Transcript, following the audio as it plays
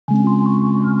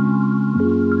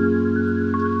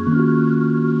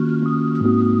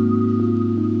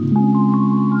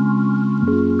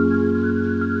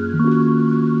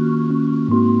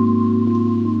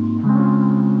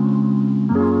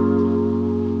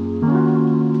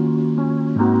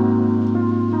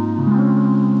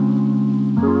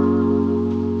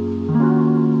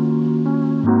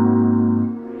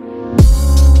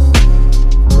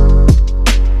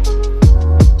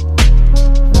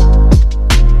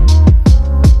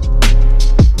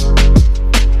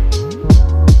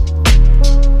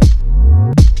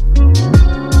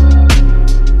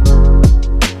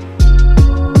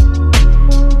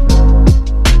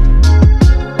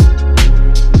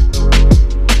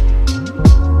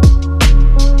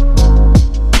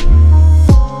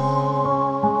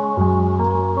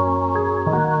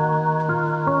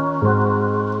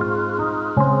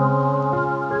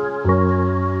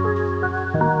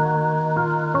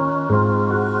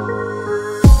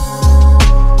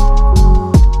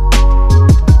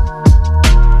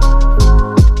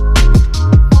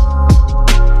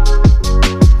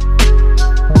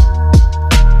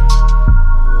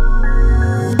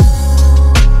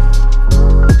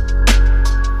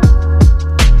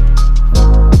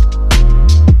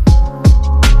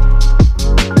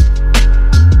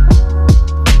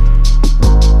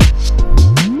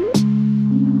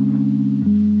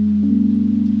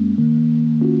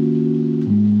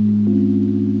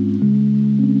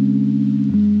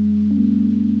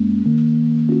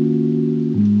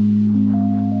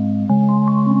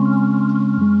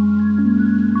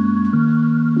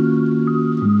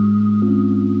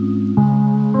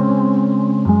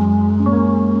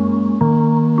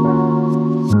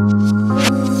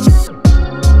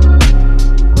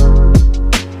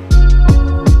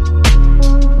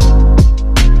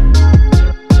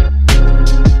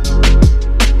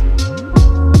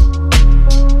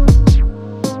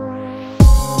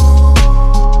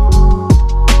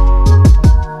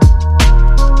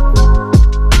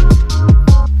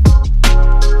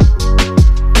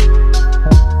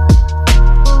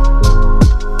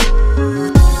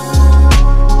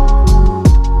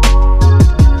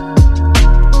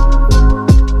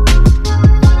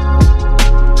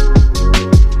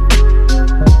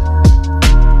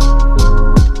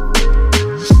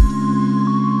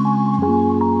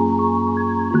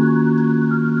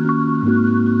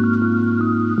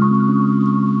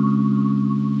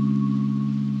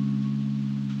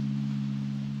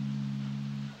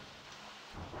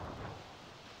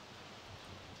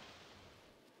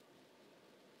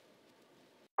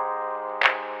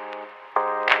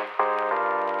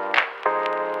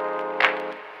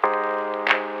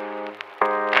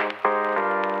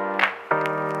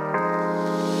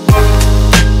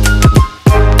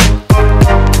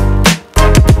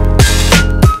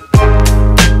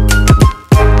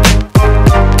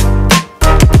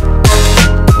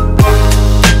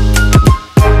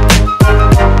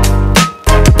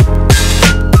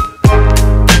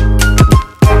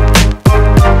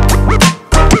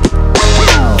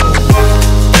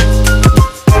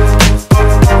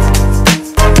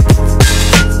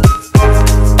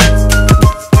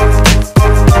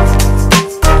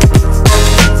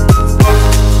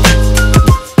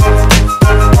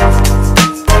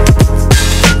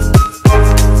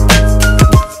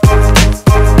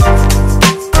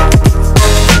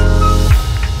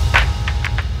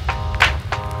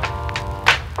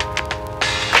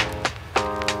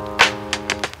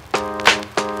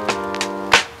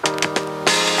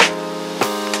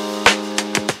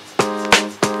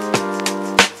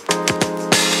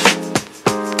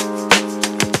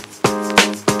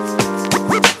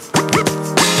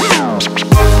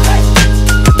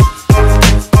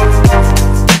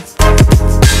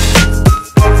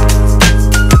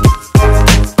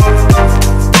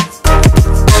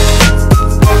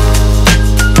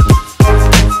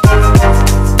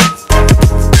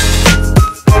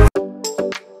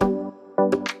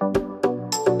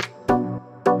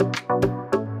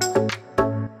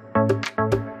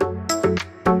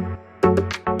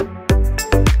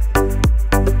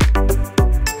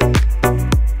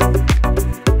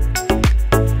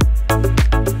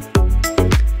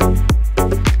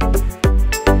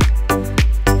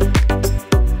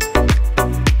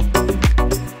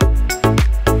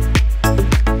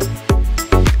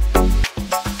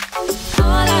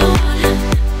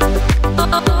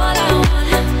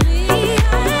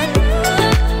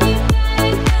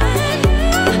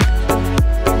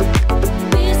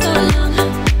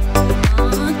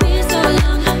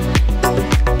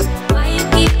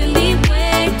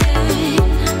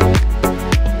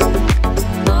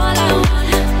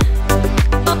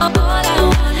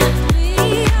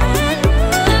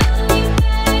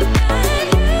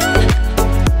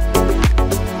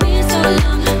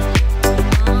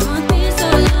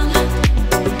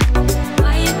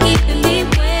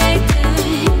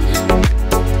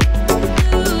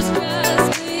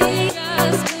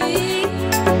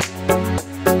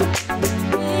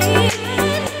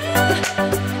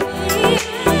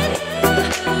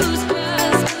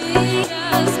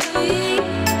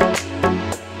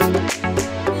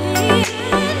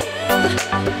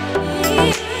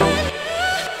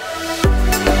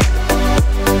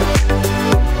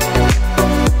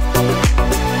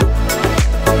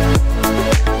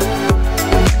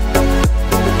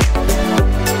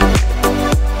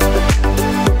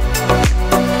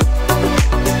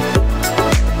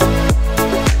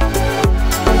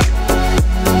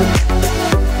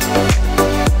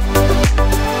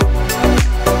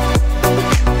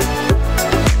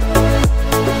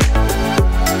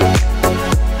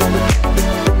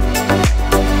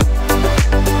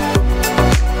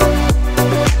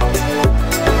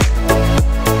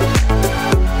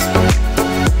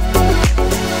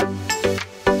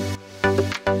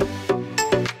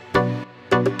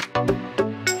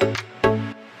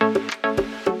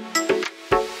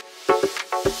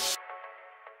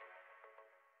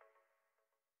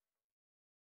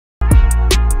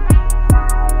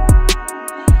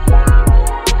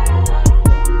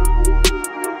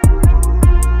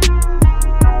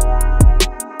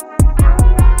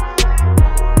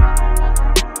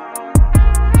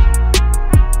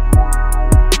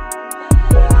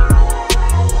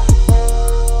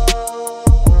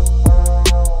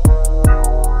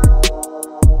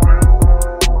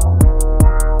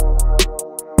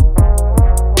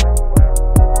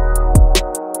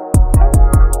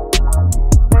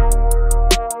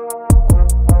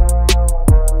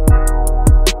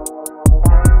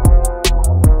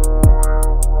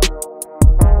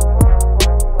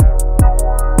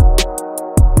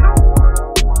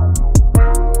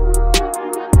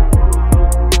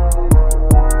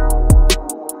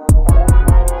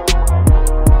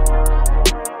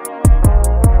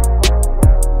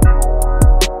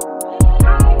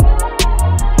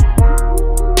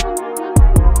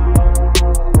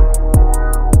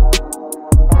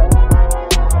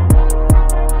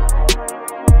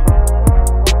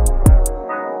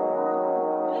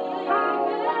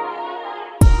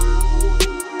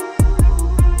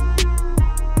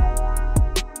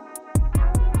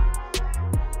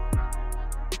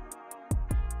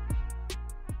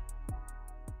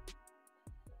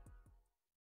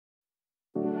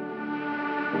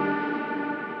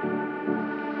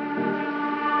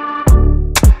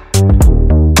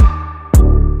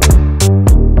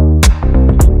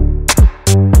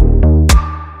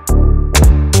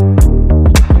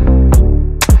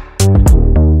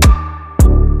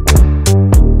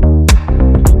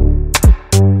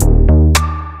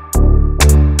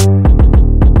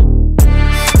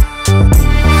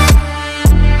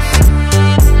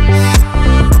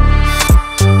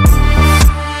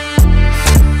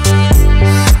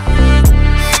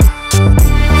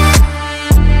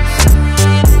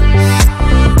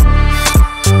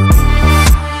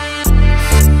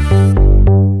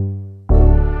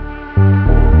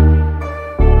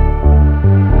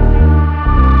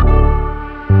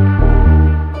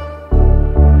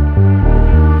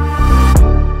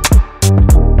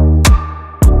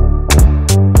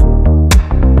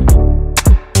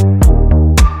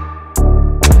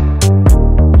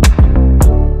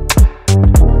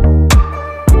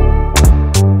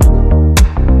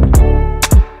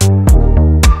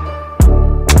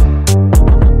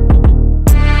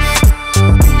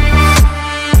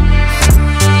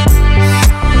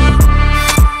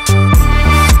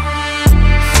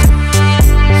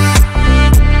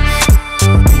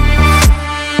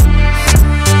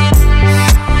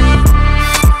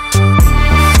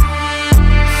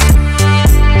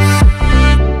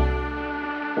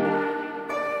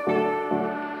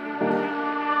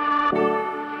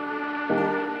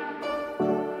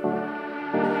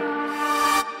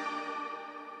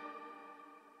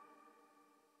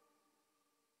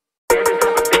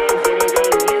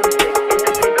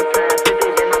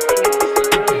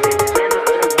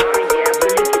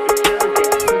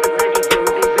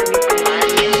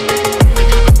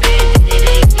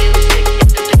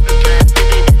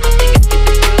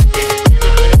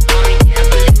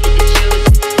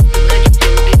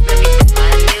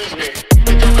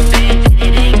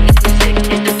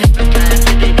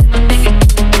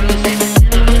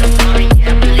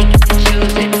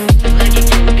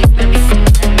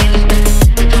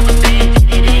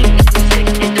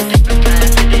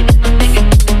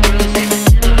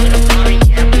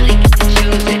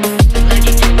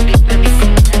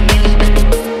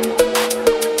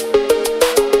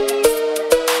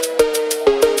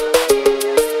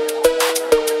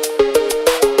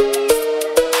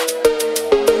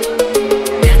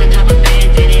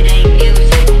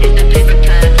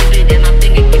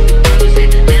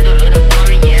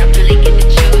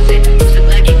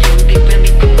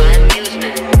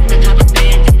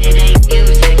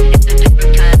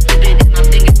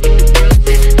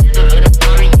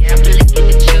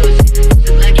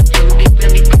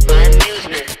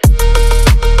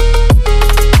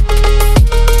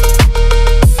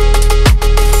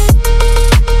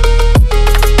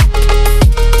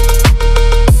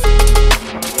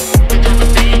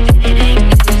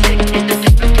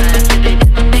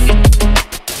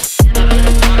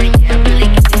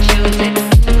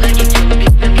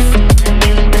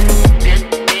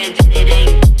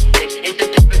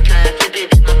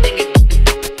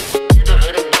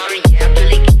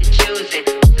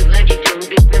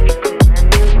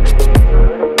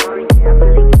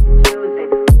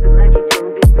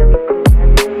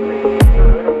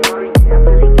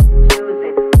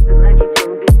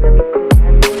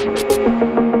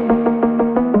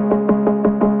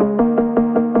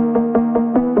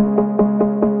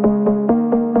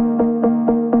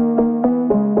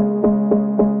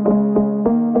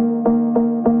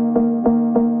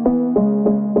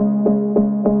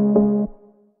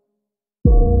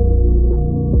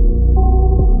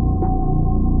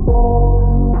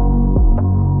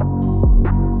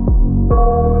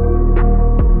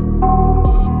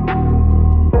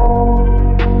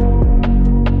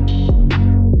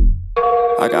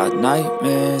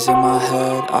nightmares in my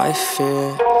head. I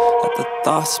fear that the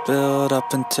thoughts build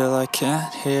up until I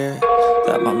can't hear,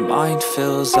 that my mind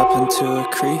fills up into a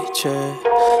creature,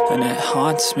 and it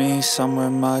haunts me somewhere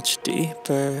much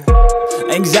deeper.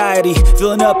 Anxiety,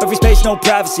 filling up every space, no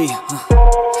privacy.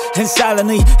 And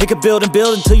silently, it could build and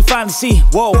build until you finally see,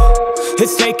 whoa,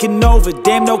 it's taking over,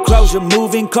 damn, no closure,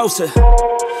 moving closer.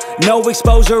 No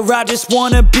exposure, I just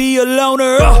wanna be a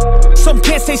loner. Some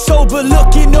can't stay sober,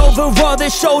 looking over all their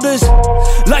shoulders,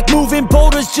 like moving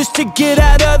boulders just to get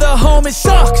out of the home. It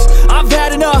sucks, I've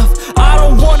had enough, I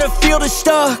don't wanna feel the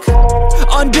stuck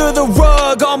under the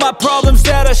rug, all my problems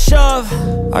that I shove.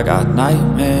 I got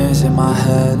nightmares in my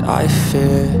head. I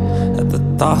fear that the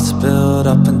thoughts build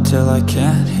up until I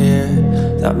can't hear,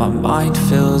 that my mind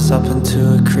fills up into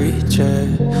a creature,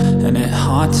 and it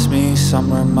haunts me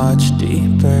somewhere much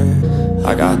deeper.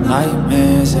 I got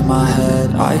nightmares in my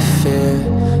head. I fear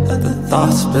that the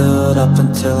thoughts build up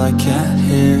until I can't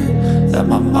hear, that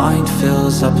my mind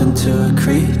fills up into a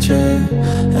creature,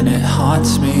 and it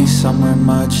haunts me somewhere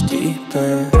much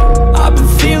deeper. I've been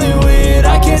feeling weird,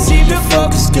 I can't seem to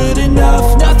focus good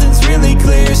enough. Nothing's really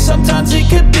clear, sometimes it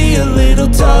could be a little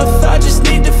tough. I just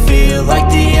need to feel like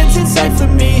the end's in sight for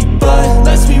me, but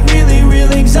let's be really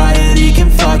real, anxiety can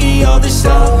foggy all this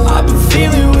stuff. I've been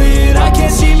feeling weird, I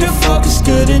can't seem to focus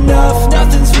good enough.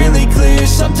 Nothing's really clear,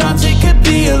 sometimes it could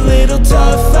be a little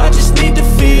tough. I just need to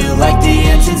feel like the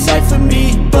end's in sight for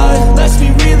me, but let's be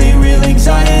really real,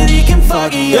 anxiety can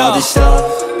foggy all this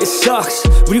stuff. It sucks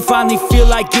when you finally feel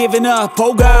like giving up.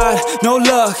 Oh God, no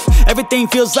luck, everything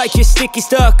feels like you're sticky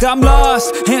stuck. I'm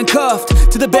lost,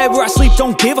 handcuffed to the bed where I sleep,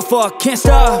 don't give a fuck. Can't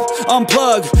stop,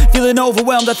 unplug, feeling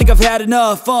overwhelmed, I think I've had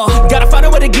enough. Gotta find a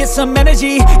way to get some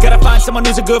energy, gotta find someone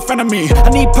who's a good friend of me.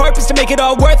 I need purpose to make it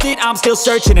all worth it, I'm still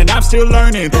searching and I'm still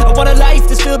learning. I want a life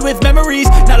that's filled with memories,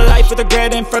 not a life with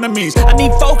regret in front of me. I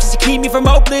need focus to keep me from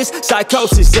hopeless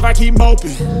psychosis if I keep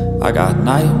moping. I got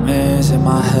nightmares in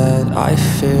my head. I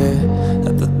fear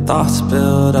that the thoughts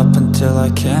build up until I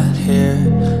can't hear,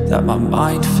 that my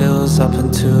mind fills up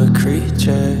into a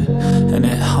creature, and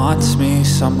it haunts me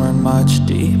somewhere much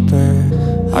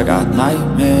deeper. I got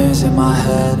nightmares in my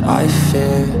head. I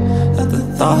fear that the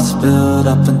thoughts build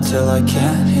up until I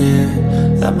can't hear,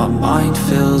 that my mind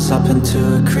fills up into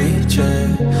a creature,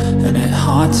 and it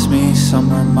haunts me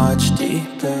somewhere much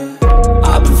deeper.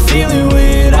 I've been feeling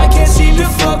weird, I can't seem to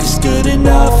focus good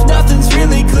enough. Nothing's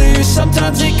really clear,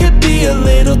 sometimes it could be a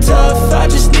little tough. I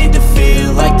just need to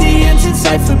feel like the end's in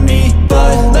sight for me,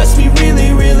 but let's be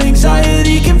really real,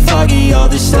 anxiety can foggy all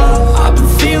this stuff. I've been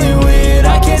feeling weird,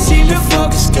 I can't seem to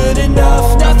focus good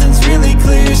enough. Nothing's really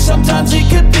clear, sometimes it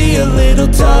could be a little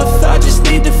tough. I just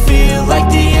need to feel like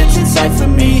the end's in sight for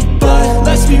me, but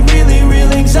let's be really real,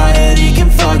 anxiety can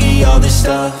foggy all this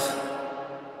stuff.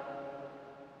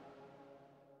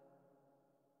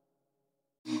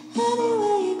 I